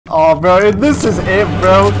Oh, bro, this is it,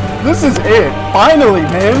 bro. This is it. Finally,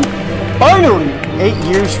 man. Finally. 8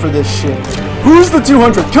 years for this shit. Who's the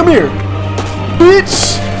 200? Come here.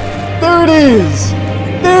 Bitch. There it is.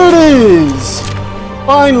 There it is.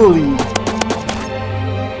 Finally.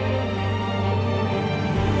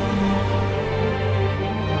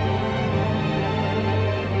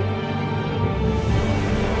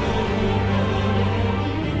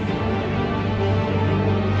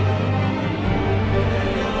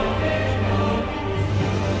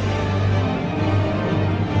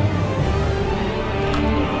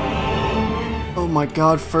 Oh my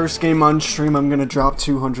god, first game on stream, I'm gonna drop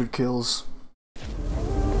 200 kills.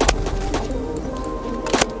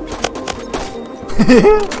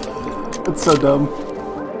 It's so dumb.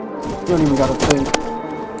 You don't even gotta think.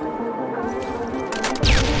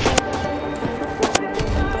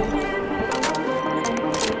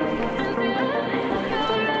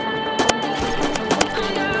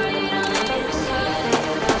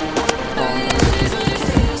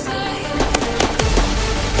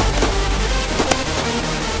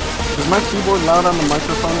 Is my keyboard loud on the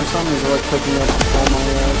microphone or something? Is it like picking up all my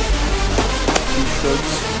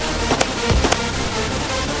keystrokes?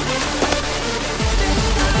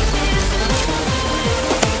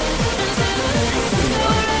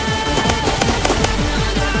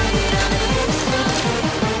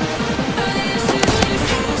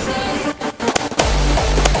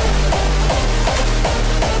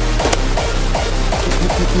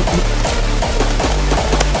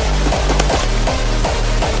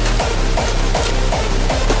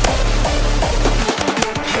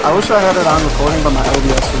 I wish I had it on recording, but my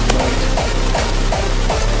OBS was dead.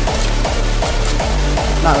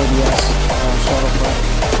 Not OBS, Shadowplay.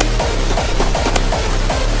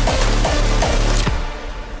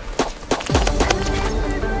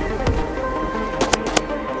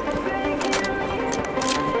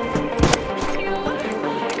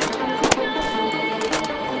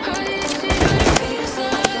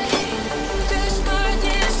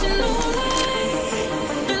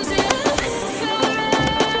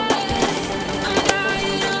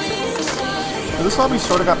 This lobby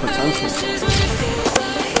sorta got potential.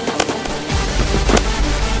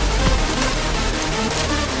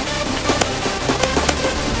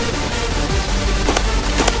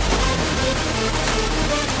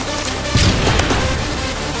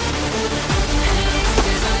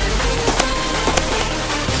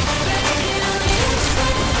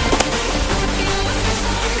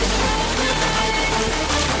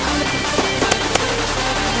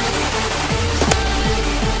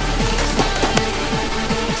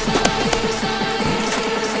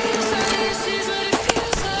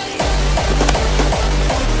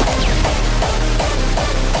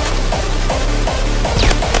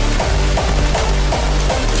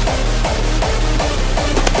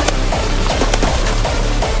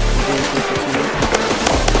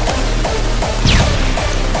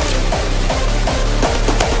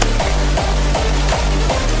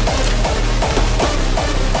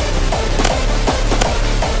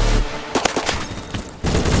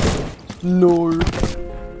 No.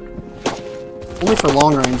 Only for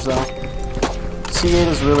long range though. C8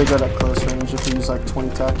 is really good at close range if you use like 20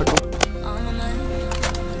 tactical.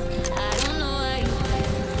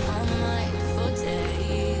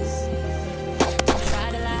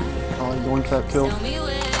 Oh, yoink that kill.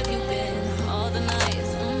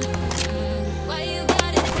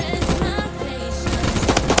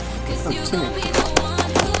 13.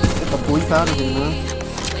 Get the bleep out of here, man.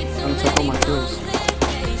 I'm gonna take all my kills.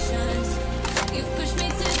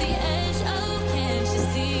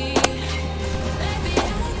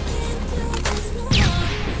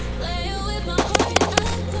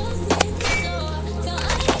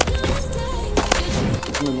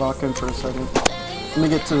 Let me lock in for a second. Let me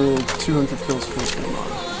get to 200 kills first game on.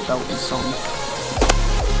 That would be something.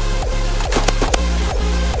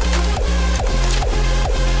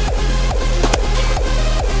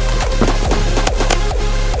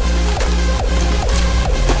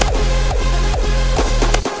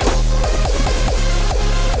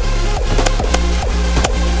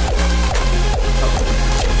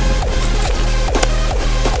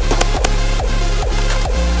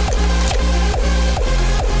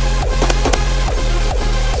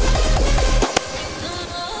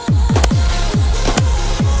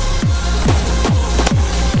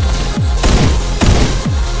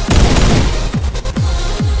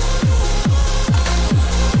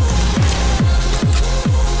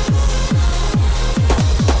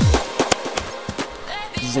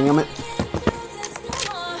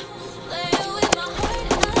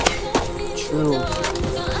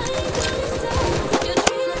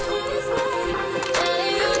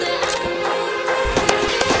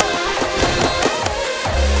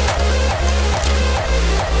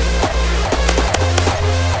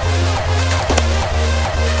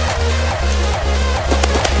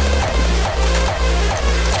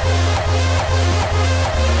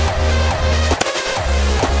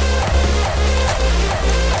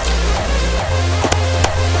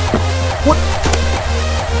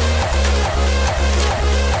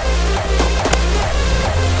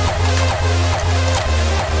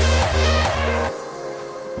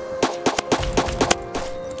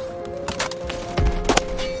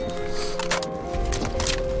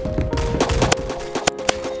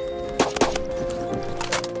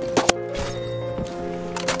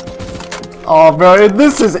 Oh, bro,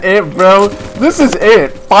 this is it, bro. This is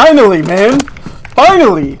it. Finally, man.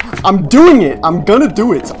 Finally. I'm doing it. I'm gonna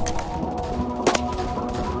do it.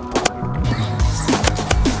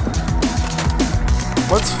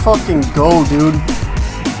 Let's fucking go, dude.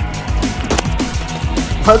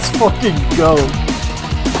 Let's fucking go.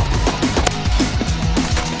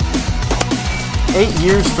 8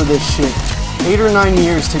 years for this shit. 8 or 9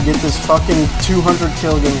 years to get this fucking 200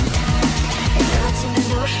 kill game.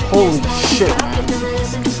 Holy shit.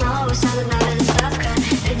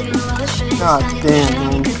 God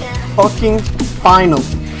damn, man. Fucking finally.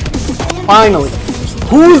 Finally.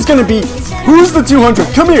 Who's gonna be... Who's the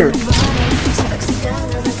 200? Come here.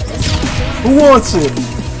 Who wants it?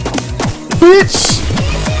 Bitch!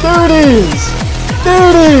 There it is! There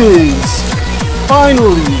it is!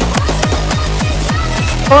 Finally!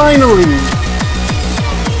 Finally!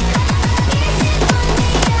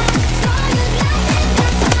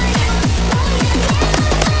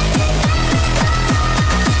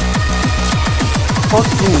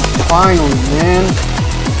 Fucking finally, man.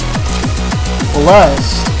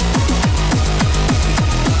 Blessed.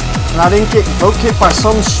 And I didn't get vote kicked by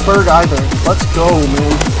some spurg either. Let's go,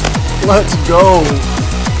 man. Let's go.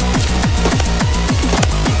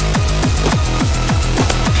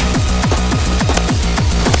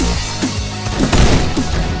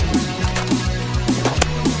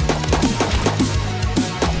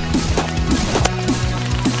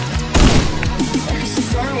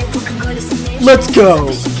 Let's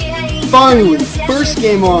go! Finally, first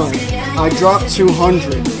game on. I dropped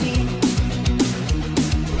 200.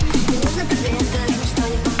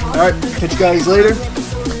 Alright, catch you guys later.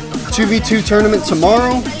 2v2 tournament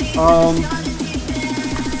tomorrow.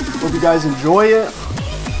 Hope you guys enjoy it. Let's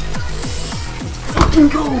fucking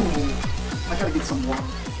go! I gotta get some water.